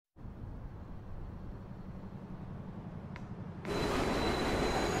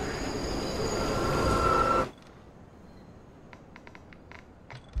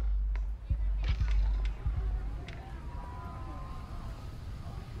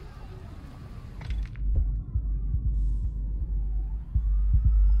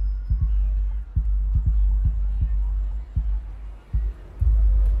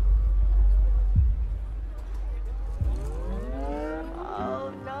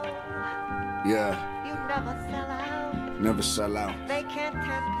Yeah. You never sell out. Never sell out. They can't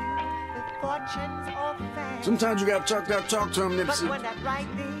tempt you with fortunes or fame. Sometimes you gotta talk to them, But Nipsey. when that right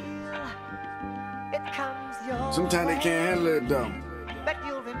deal, it comes your Sometimes they can't handle it though. But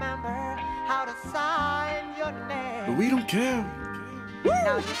you'll remember how to sign your name. But we don't care.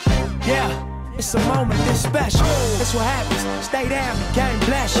 Now you can. Yeah, it's a moment this special. That's what happens. Stay down, the game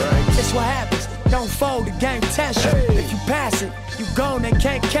bless you. It's what happens. Don't fold, the game test you. If you pass it, you gone, they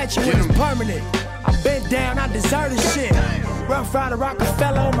can't catch you when it's permanent. I've been down, I deserve this shit. Rough Rider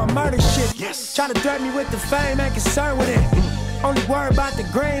Rockefeller on my murder shit. Yes. Try to threaten me with the fame, ain't concerned with it. Only worry about the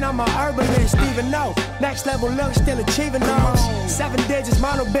green, I'm a herbalist. Even though next level look, still achieving those. 7 digits,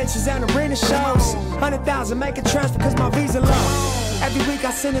 model bitches and arena shows. 100,000 make a transfer cause my visa low. Every week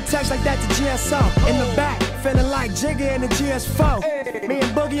I send a text like that to GSO. In the back, feeling like Jigga in the GS4. Me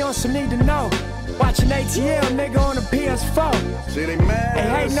and Boogie on some need to know. Watching ATL, nigga on the PS4. See they mad. They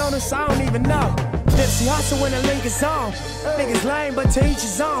hating on us, I don't even know. Nipsey hustle when the link is on. Niggas lame, but to each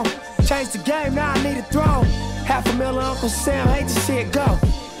his own. Change the game, now I need a throne. $500,000 Uncle Sam, hate to see it go.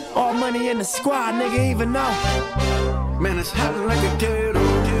 All money in the squad, nigga even know. Man, it's hot like a ghetto.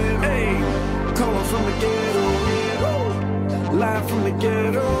 Hey, calling from the ghetto. Live from the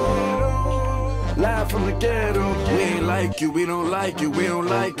ghetto. Live from the ghetto. We ain't like you, we don't like you, we don't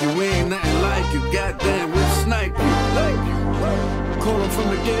like you. We ain't nothing like you. Goddamn, we'll snipe you. Calling from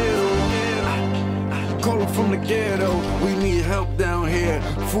the ghetto. Calling from the ghetto. We need help down here.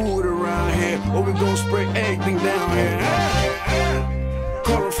 Food around here. Or we gon' spray everything down here.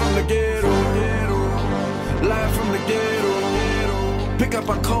 Calling from the ghetto. Live from the ghetto. Pick up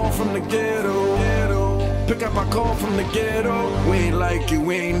a call from the ghetto. Pick up a call from the ghetto. We ain't like you,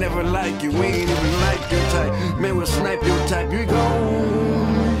 we ain't never like you. We ain't even like your type. Man, we'll snipe your type. You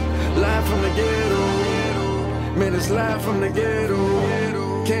gone. Live from the ghetto. Man, it's live from the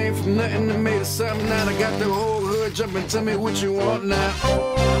ghetto. Came from nothing and made it something. Now I got the whole hood jumping. Tell me what you want now.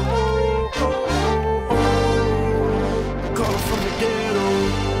 Calling from the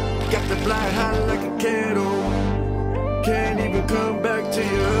ghetto. Got the block hot like a kettle. Can't even come back to your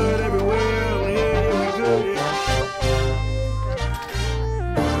hood everywhere.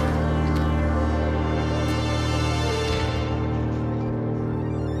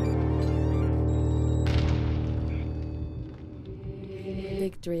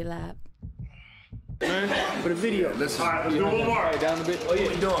 Victory lap. For the video. Listen. All right, let's do one more. Hey, down a bit. Oh, yeah.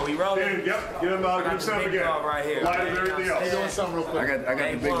 What you doing? We rolling? Yep, get him out, get him something again. Right here. Light and everything else. They doing something real quick. I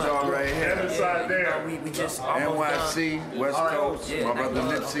got the big dog right And here. inside there. We just NYC, West Coast, my brother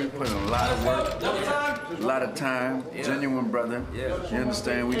Nipsey put in a lot of work, a lot of time, genuine brother. You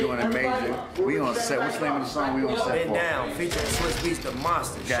understand? We doing it major. We on set. What's the name of the song we on set Been for? down, featuring Swiss Beats the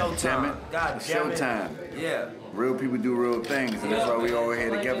Monster. God damn it. God It's damn it. showtime. Yeah. Real people do real things, and that's why we all here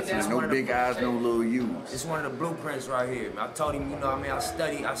together tonight. No big eyes, no little U's. It's one of the blueprints right here. I told him, you know what I mean, I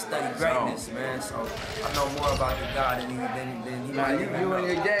study greatness, man. So I know more about the God than he Nah, might you even know. in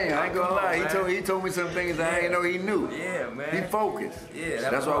your game. I ain't gonna lie. He told me some things I ain't know he knew. Yeah, man. He focused. Yeah,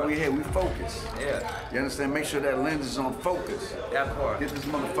 that's why we here. We focus. Yeah. You understand? Make sure that lens is on focus. That part. Get this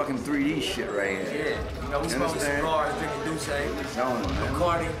motherfucking 3D shit right here. Yeah. You know, we smoking cigars, drinking Douce, Zone, man.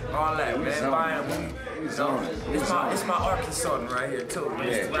 Bacardi, all that, man. Zone. Buying weed. Zone. It's my art consultant right here, too.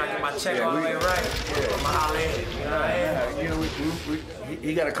 Yeah. When I get my check all the way right, my holler in. You know what I mean? You know,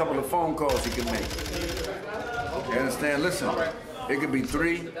 he got a couple of phone calls he can make. You understand? Listen, it could be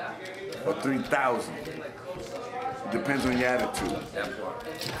 3 or 3,000. Depends on your attitude. That part.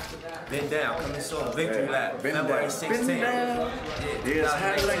 Been down, coming soon. Victory lap. Been February down. 16th. Been down. Yeah, It's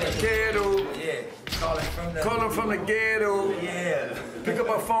hot like a ghetto. Yeah. Calling from the ghetto. Yeah. Pick up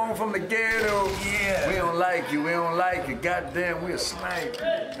a phone from the ghetto. Yeah. We don't like you. We don't like you. Goddamn, we'll snipe you.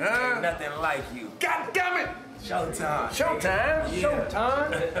 Huh? Ain't nothing like you. God damn it. Showtime. Showtime. Yeah.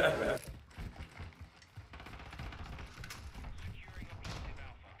 Showtime.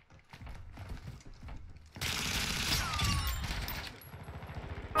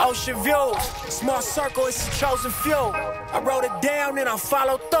 Ocean views, small circle, it's a chosen few. I wrote it down and I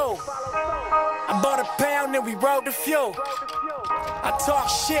followed through. I bought a pound and we rode the fuel. I talk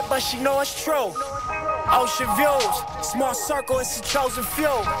shit, but she know it's true. Ocean views, small circle, it's a chosen few.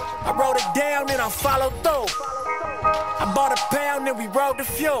 I wrote it down and I followed through. I bought a pound and we rode the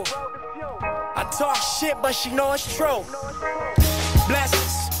fuel. I talk shit, but she know it's true.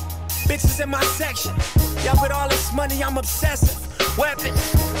 Blessings, bitches in my section. Yeah, with all this money, I'm obsessive. Weapons,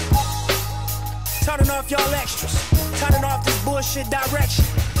 turning off y'all extras, turning off this bullshit direction,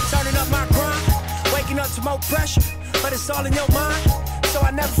 turning up my grind, waking up to more pressure, but it's all in your mind, so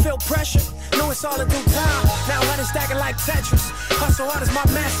I never feel pressure. Know it's all in due time. Now honey stacking like Tetris. Hustle hard is my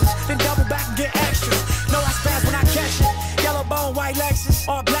message, then double back and get extras. Know I spaz when I catch it. Yellow bone, white Lexus,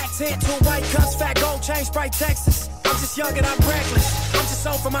 all black tint, two white cups, fat gold chain, Sprite Texas. I'm just young and I'm reckless. I'm just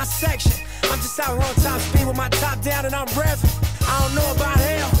old for my section. I'm just out here on top speed with my top down and I'm revving. I don't know about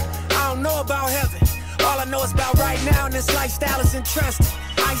hell, I don't know about heaven. All I know is about right now and this lifestyle is interesting.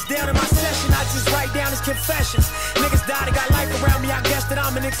 Ice down in my session, I just write down his confessions. Niggas died and got life around me, I guess that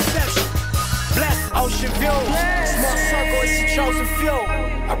I'm an exception. Blessed, ocean view, small circle, it's the chosen few.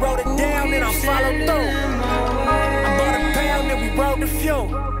 I wrote it down and I followed through. I bought a pound and we rode the few.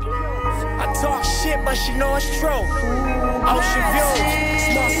 I talk shit, but she know it's true. Ocean view,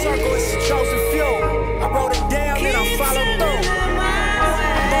 small circle, it's the chosen few. I wrote it down and I followed through.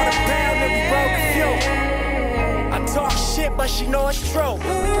 I bought a pound and we rode the few. I talk shit, but she know it's true.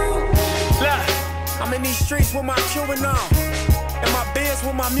 Look, I'm in these streets with my Cuban on, and my biz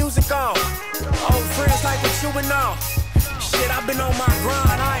with my music on. Old friends like what you and all. Shit, I've been on my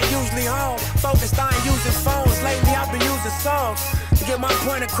grind, I ain't usually home. Focused, I ain't using phones. Lately, I've been using songs to get my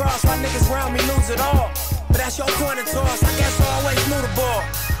point across. Why niggas around me lose it all. But that's your coin to toss, I guess I always knew the ball.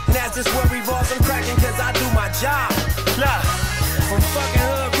 And as this world revolves, I'm cracking cause I do my job. Look, from fucking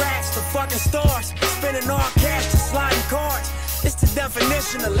hood rats to fucking stars, spending all cash to sliding cards. It's the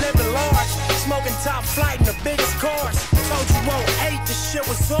definition of living large. Smoking top flight in the biggest cars. Told you won't hate, this shit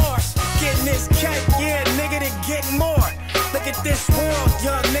was ours. Getting this cake, yeah, nigga, then getting more. Look at this world,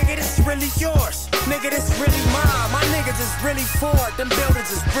 young nigga, this really yours. Nigga, this really mine. My niggas is really Ford. Them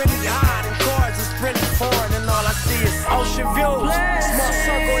buildings is really high. Them cars is really foreign. And all I see is ocean views. Small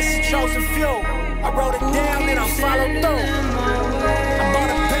circle, it's the chosen few. I wrote it down and I followed through. I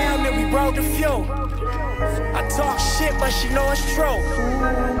bought a pound and we rode the few. I talk shit, but she know it's true.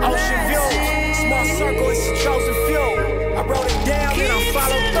 Ocean view, small circle, it's the chosen few. I wrote it down and I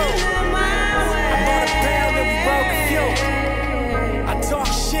followed through. I bought a pound and we rode the few. I talk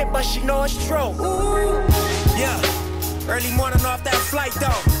shit, but she know it's true. Yeah, early morning off that flight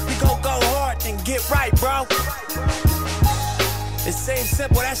though. We go hard, then get right, bro. It seems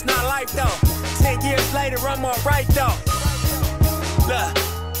simple, that's not life though. 10 years later, I'm alright though. Look,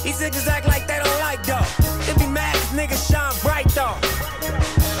 these niggas act like they don't like though. They be mad cause niggas shine bright though.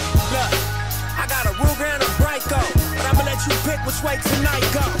 Look, I got a Ruger and a Brico, but I'ma let you pick which way tonight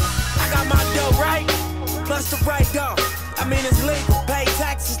go. I got my dough right, plus the right dough. I mean it's legal, pay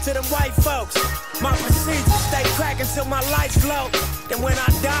taxes to them white folks. My procedures stay cracking till my lights flow. Then when I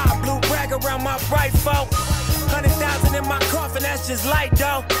die, blue rag around my bright folk. 100,000 in my coffin, that's just light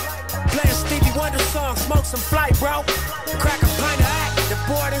though. Playing Stevie Wonder songs, smoke some flight, bro. Crack a pint of act, then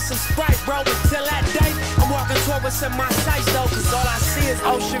pour it in some Sprite, bro. Until that day, I'm walking toward what's in my sights though, cause all I see is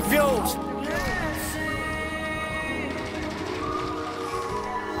ocean views.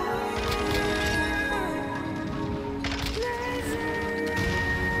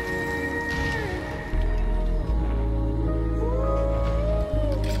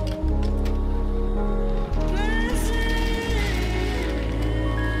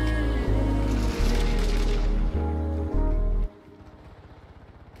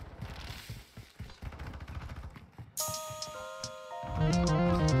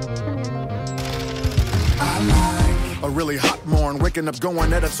 Really hot morn, waking up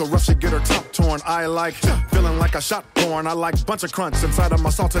going at it so rough she get her top torn. I like feeling like I shot porn. I like bunch of crunch inside of my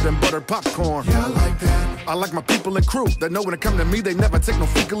salted and buttered popcorn. Yeah, I like that. I like my people and crew that know when it come to me they never take no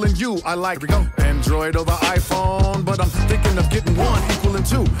fecal in you. I like Android or the iPhone, but I'm thinking of getting one equaling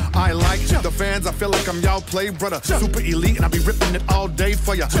two. I like the fans, I feel like I'm y'all play brother. Super elite and I be ripping it all day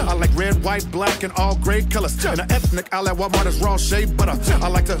for ya. I like red, white, black, and all gray colors. And an ethnic, I like Walmart is raw shea butter. I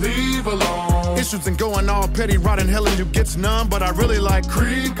like to leave alone issues and going all petty, rotting hell and you gets none. But I really like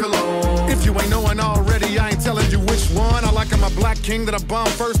Creed Cologne. If you ain't knowing already, I ain't telling you which one. I like I'm a black king that I bomb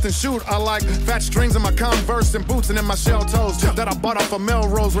first and shoot. I like fat strings in my Converse and boots and in my shell toes that I bought off of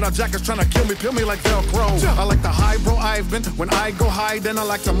Melrose when our jackets trying to kill me, peel me like Velcro. I like the highbrow Ivan. When I go high, then I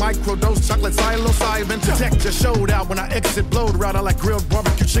like to microdose chocolate psilocybin. Tech just showed out when I exit blowed route. I like grilled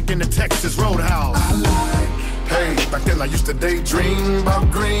barbecue chicken and Texas Roadhouse. I like, hey, back then I used to daydream about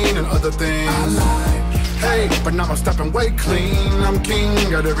green and other things. I like, hey, but now I'm stepping way clean. I'm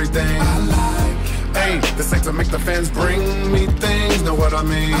king at everything. I like, hey, this ain't to make the fans bring me things, know what I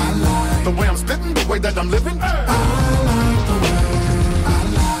mean? I like, the way I'm spitting, the way that I'm living. I like the way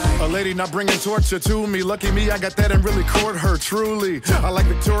I like. A lady not bringing torture to me. Lucky me, I got that and really court her truly. I like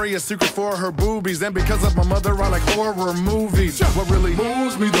Victoria's Secret for her boobies, and because of my mother, I like horror movies. What really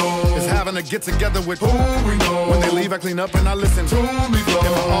moves me though is having to get together with who we know. When they leave, I clean up and I listen to me though.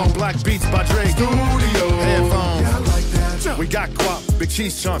 In my all black Beats by Dre Studio headphones. Yeah, I like that. We got guap. big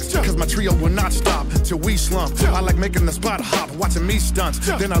cheese chunks. Cause my trio will not stop till we slump. I like making the spot hop, watching me stunts.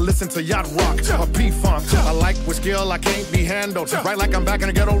 Then I listen to yacht rock or P-funk. I like with skill I can't be handled. Right like I'm back in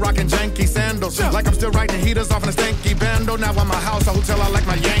the ghetto rocking janky sandals. Like I'm still writing heaters off in a stanky bando. Now I'm my house, a hotel, I like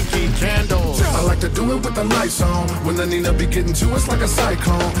my Yankee candles. I like to do it with the lights on. When the Nina be getting to us like a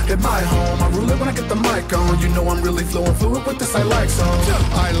cyclone. At my home, I rule it when I get the mic on. You know I'm really flowing fluid with this I like song.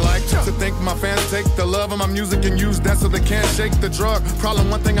 I like to think my fans take the love of my music and use that so they can't shake the drug. Problem,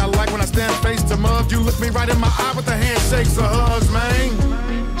 one thing I like when I stand face to mug. You look me right in my eye with the handshakes or hugs, man.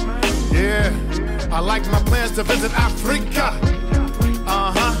 Yeah, I like my plans to visit Africa.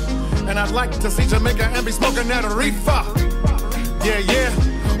 And I'd like to see Jamaica and be smoking that reefer.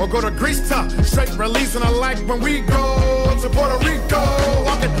 Yeah, or go to Greece to straight release. And I like when we go to Puerto Rico,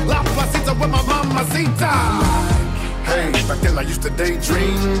 walking La Placita with my mamacita. Hey, back then I used to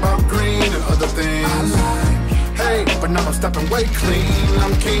daydream about green and other things. Hey, but now I'm stepping way clean.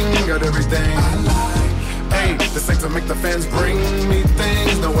 I'm king of everything. Hey, this ain't to make the fans bring me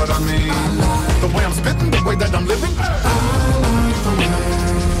things, know what I mean? The way I'm spitting, the way that I'm living. I like the way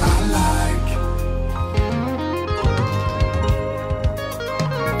I like.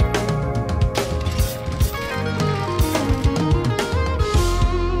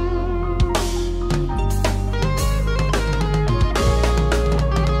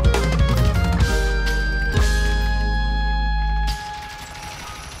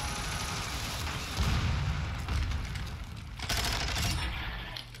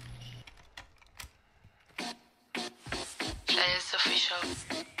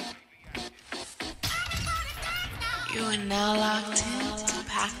 You are now locked in to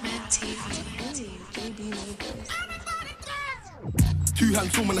Pac-Man TV. Two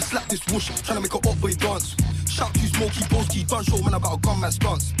hands on when I slap this whoosh, tryna make a hot boy dance. Shout to Smokey Broski, done show man about a gunman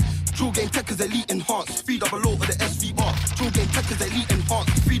stance. Drill game tech is elite enhanced, 300 of the SVR. Drill game tech is elite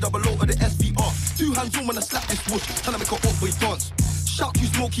enhanced, 300 of the SVR. Two hands on when I slap this whoosh, tryna make a hot boy dance. Shout to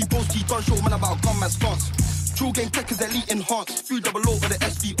Smokey Broski, done show man about a gunman stance. Drill game tech is elite enhanced, 300 of the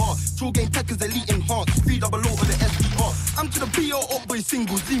SVR. Drill game tech is elite enhanced, 300 of the SVR. I'm to the BO up boy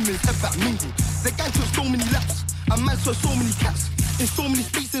singles, demons head back mingle. The gang took so many laps, and man saw so many cats. In so many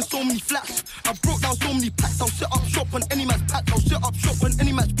streets, in so many flats. I broke down so many packs. I'll set up shop on any man's patch. I'll set up shop on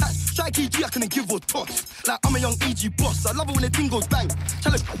any man's patch. Strike EG, I couldn't give a toss. Like I'm a young EG boss. I love it when the thing goes bang.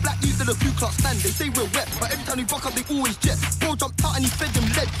 Challenge black youth to the Ku Klux stand. They say we're wet, but every time we fuck up, they always jet. Bro jumped out and he fed them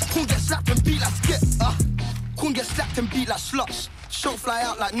lead. Couldn't get slapped and beat like skit. Couldn't get slapped and beat like sluts. Shot fly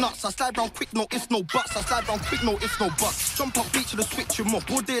out like nuts. I slide round quick, no ifs, no buts. I slide round quick, no ifs, no buts. Jump up, beat to the switch him up.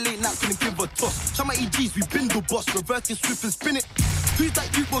 All day late night, couldn't give a toss. Some of EGs, we been the boss. Reverse it, swift and spin it. Who's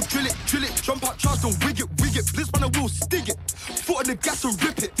that you go drill it, drill it. Jump out, charge, don't wig it, wig it. Blitz on the wheel, stig it. Foot on the gas and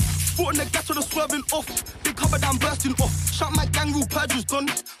rip it. Foot on the gas on the swerving off. Big cover down bursting off. Shout my gang rule, purge was done.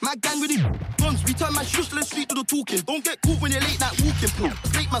 My gang with the guns. We turn my shush, let's street to the talking. Don't get caught when you're late night walking.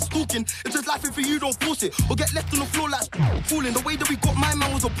 Straight man stalking. If there's life in for you, don't force it. Or get left on the floor like fooling. The way that we got my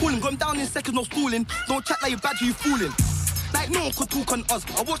man was appalling. Gone down in seconds, no stalling. Don't chat like you're bad, you fooling. Like no one could talk on us.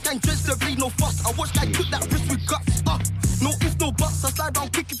 I watch gang dreads to bleed, no fuss. I watch gang cook that wrist with guts. No ifs, no buts. I slide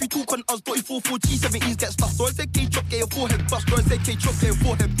round quick if you talk on us. 44 G17s get stuffed. Or I say K-chop, get your forehead bust. Or I say K-chop, get your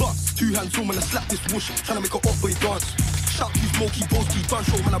forehead bust. Two hands on when I slap this whoosh. Tryna make a hot boy dance. Shout to Smokey Broski, done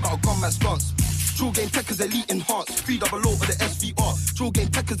show man about a gunman stance. Drill game tech is elite enhanced, 300 of the SVR. Drill game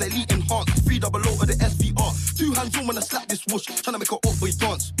tech is elite enhanced, 300 of the SVR. Two hands on when I slap this whoosh, tryna make a hot boy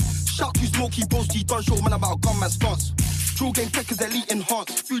dance. Shout to Smokey Broski, done show man about a gunman stance. Drill game tech is elite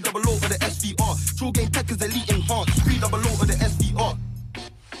enhanced, 300 of the SVR. Drill game tech